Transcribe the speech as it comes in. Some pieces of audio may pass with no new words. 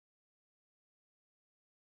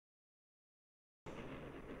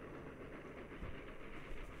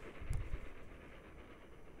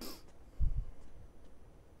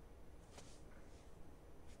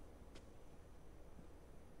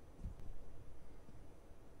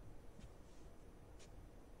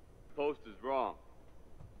poster's wrong.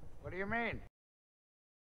 What do you mean?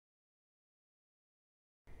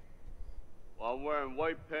 Well, I'm wearing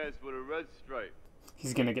white pants with a red stripe.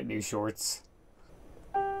 He's gonna get new shorts.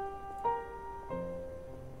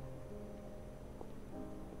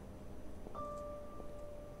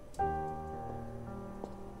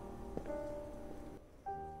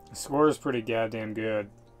 The score is pretty goddamn good.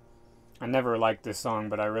 I never liked this song,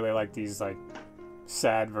 but I really like these, like,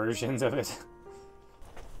 sad versions of it.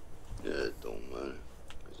 Yeah, it don't matter,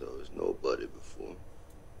 because I was nobody before.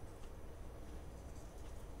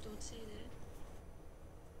 Don't say that.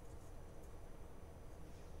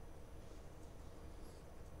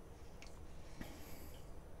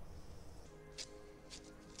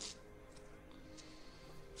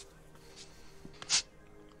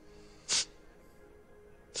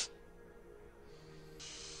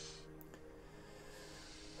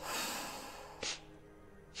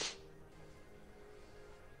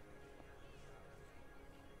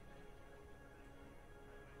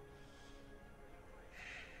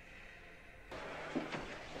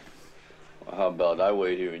 Well, how about I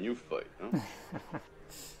wait here and you fight, huh?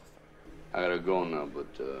 I gotta go now,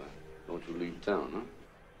 but don't you leave town, huh?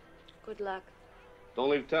 Good luck. Don't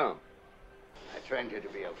leave town. I trained you to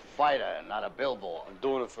be a fighter and not a billboard. I'm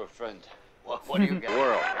doing it for a friend. What do you get?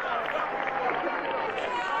 World.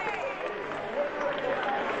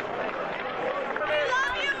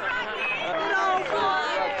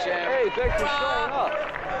 Hey, thanks for showing up.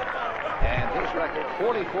 And his record,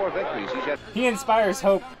 44 victories. He's got. He inspires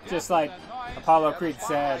hope, just like Apollo Creed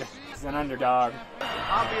said. He's an underdog.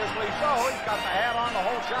 Obviously so. He's got the hat on the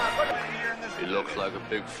whole shot. Look at here in this. He looks like a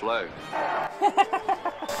big flag.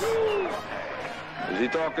 Is he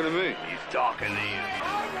talking to me? He's talking to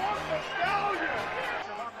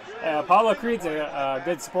you. Apollo Creed's a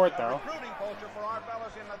good sport, though. Recruiting culture for our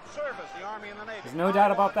fellas in the service, the Army and the Navy. There's no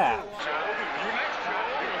doubt about that.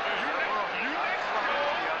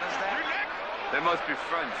 They must be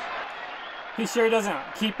friends. He sure doesn't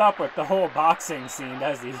keep up with the whole boxing scene,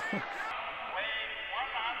 does he? The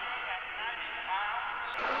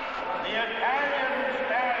Italian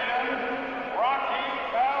stallion, Rocky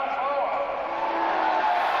Balboa.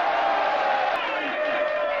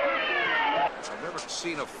 I've never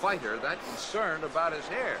seen a fighter that concerned about his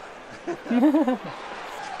hair.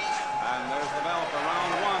 And there's the bell for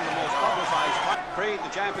round one, the most publicized fight. Creed, the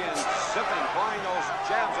champion, sipping, pouring those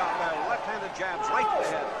jabs out there, left-handed jabs right to the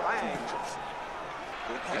head. Bang.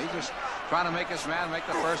 He's just trying to make his man make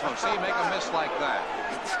the first move. See, make a miss like that.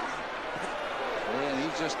 And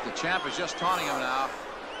he's just, the champ is just taunting him now.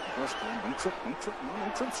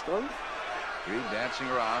 Creed dancing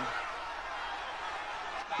around.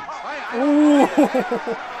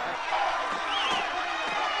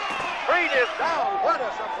 Creed is down. What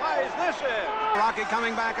a surprise this is. Rocky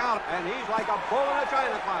coming back out, and he's like a bull in a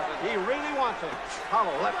china closet. He really wants it.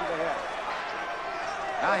 Hollow left to the head.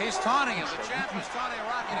 Now he's taunting him. The champ is taunting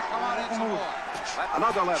Rocky to come out and some more.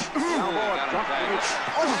 Another left. Elbow, jump.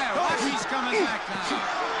 Yeah, Rocky's coming back now.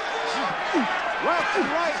 Left and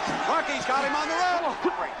right. Rocky's got him on the rope.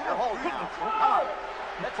 Now hold now. Come on.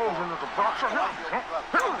 Let's move into the box.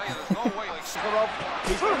 There's no way.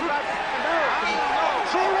 He's going back.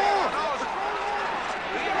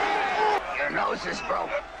 Your nose is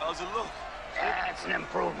broke. How's it look? That's an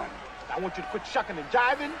improvement. I want you to quit shucking and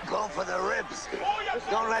jiving. Go for the ribs.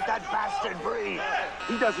 Don't let that bastard breathe.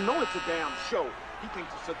 He doesn't know it's a damn show. He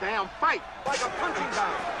thinks it's a damn fight. Like a punching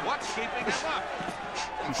bag. What's keeping him up?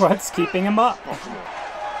 What's keeping him up?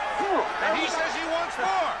 And he says he wants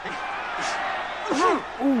more. Ooh.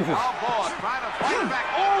 Balboa trying to fight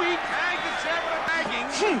back. Oh, he tagged the champion, tagging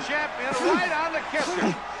the champion right on the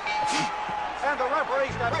kisser. And the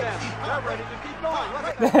referee stepped in. They're ready to keep going.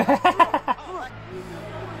 Look at that.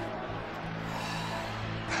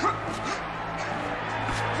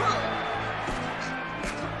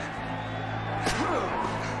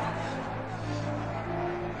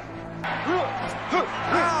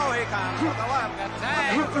 Now he comes with the left.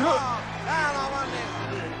 Tag. Down on one knee.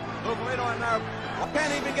 Buffalo in there.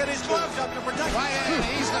 Can't even get his gloves up to protect. Right in.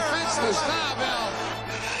 He's defenseless now, Bill.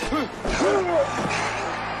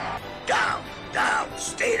 Down, down,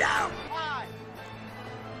 stay down.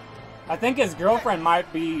 I think his girlfriend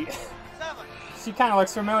might be... She kind of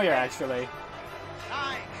looks familiar, actually.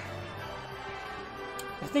 I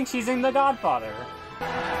think she's in The Godfather.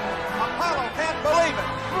 Apollo can't believe it.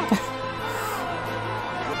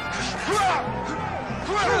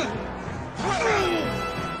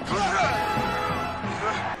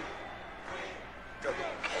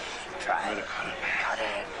 Try it. Cut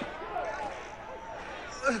it.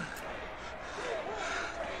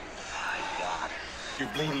 My God. You're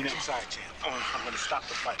bleeding inside, champ. I'm going to stop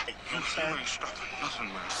the fight. Hey, you understand? I ain't stopping nothing,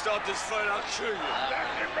 man. Stop this fight, I'll kill you.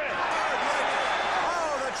 Oh,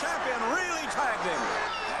 the champion really tagged him.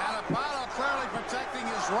 And Apollo clearly protecting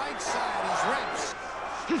his right side, his ribs.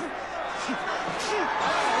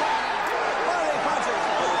 Early punches.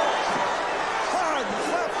 Hard,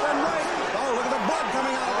 left and right. Oh, look at the blood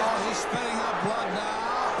coming out of him. Oh, he's spitting up blood now.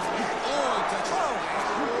 Oh, he touched Oh,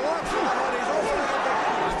 watch out when he's overhead.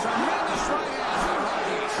 a tremendous right hand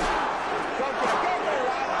by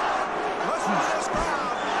Rocky. Listen to this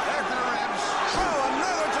crowd. There to the ribs. Oh,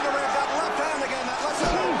 another to the rib. That left hand again. That left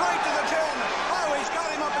hand right to the chin. Oh, he's got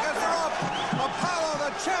him up against the rope. Apollo, the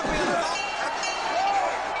champion.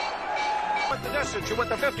 With the distance, you went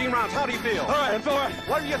the 15 rounds. How do you feel? All right, all right.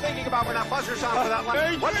 What are you thinking about when that buzzer sounds for that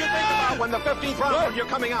left? What do you think about when the 15th round when you're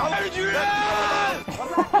coming out?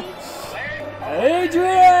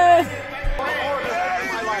 Adrian!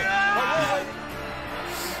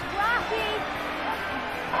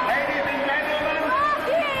 Ladies and gentlemen,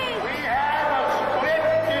 we have a split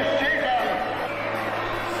decision.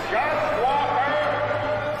 Judge Walker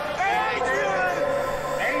takes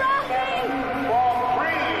 8-7 for 3.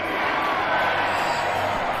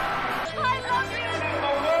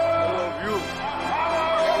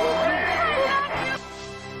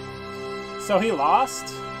 So he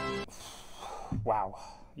lost? Wow.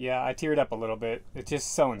 Yeah, I teared up a little bit. It's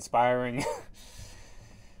just so inspiring.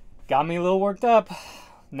 Got me a little worked up.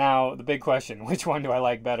 Now, the big question, which one do I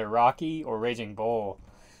like better, Rocky or Raging Bull?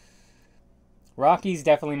 Rocky's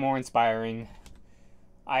definitely more inspiring.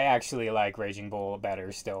 I actually like Raging Bull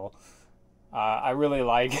better still. I really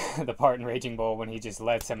like the part in Raging Bull when he just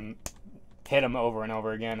lets him hit him over and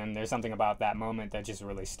over again, and there's something about that moment that just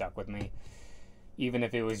really stuck with me. Even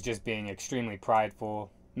if it was just being extremely prideful.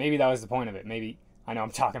 Maybe that was the point of it. Maybe, I know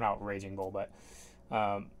I'm talking about Raging Bull, but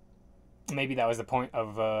maybe that was the point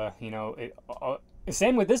of, you know,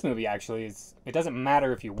 same with this movie, actually. It doesn't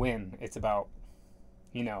matter if you win. It's about,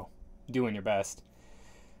 you know, doing your best.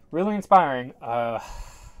 Really inspiring. Yeah,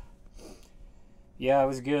 it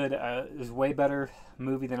was good. It was a way better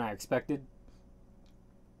movie than I expected.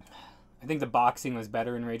 I think the boxing was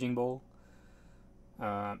better in Raging Bull.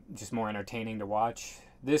 Just more entertaining to watch.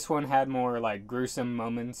 This one had more, like, gruesome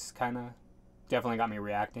moments, kind of. Definitely got me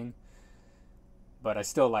reacting. But I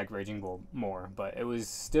still like Raging Bull more. But it was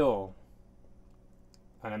still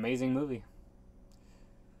an amazing movie.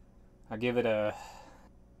 I give it a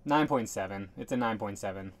 9.7. It's a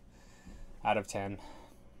 9.7 out of 10.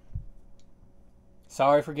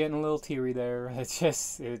 Sorry for getting a little teary there.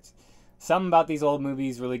 It's something about these old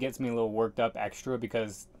movies really gets me a little worked up extra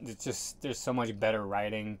because it's just, there's so much better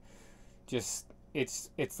writing. Just,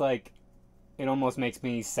 it's like, it almost makes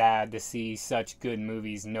me sad to see such good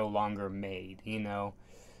movies no longer made, you know?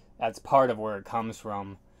 That's part of where it comes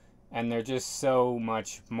from. And there's just so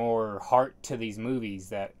much more heart to these movies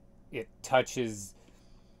that it touches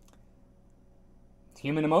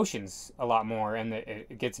human emotions a lot more, and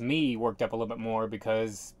it gets me worked up a little bit more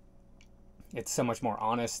because it's so much more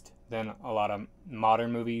honest than a lot of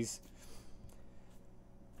modern movies.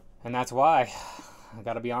 And that's why, I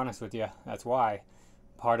gotta be honest with you, that's why.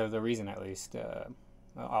 Part of the reason, at least.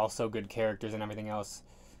 Also good characters and everything else.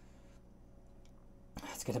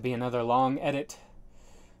 It's gonna be another long edit.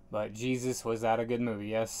 But Jesus, was that a good movie?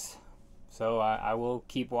 Yes. So I will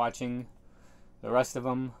keep watching the rest of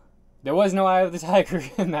them. There was no Eye of the Tiger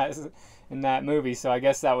in that movie, so I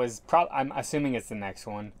guess that was I'm assuming it's the next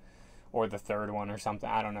one, or the third one or something.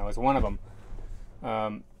 I don't know. It's one of them.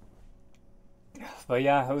 But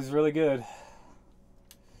yeah, it was really good.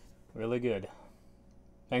 Really good.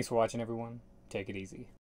 Thanks for watching, everyone. Take it easy.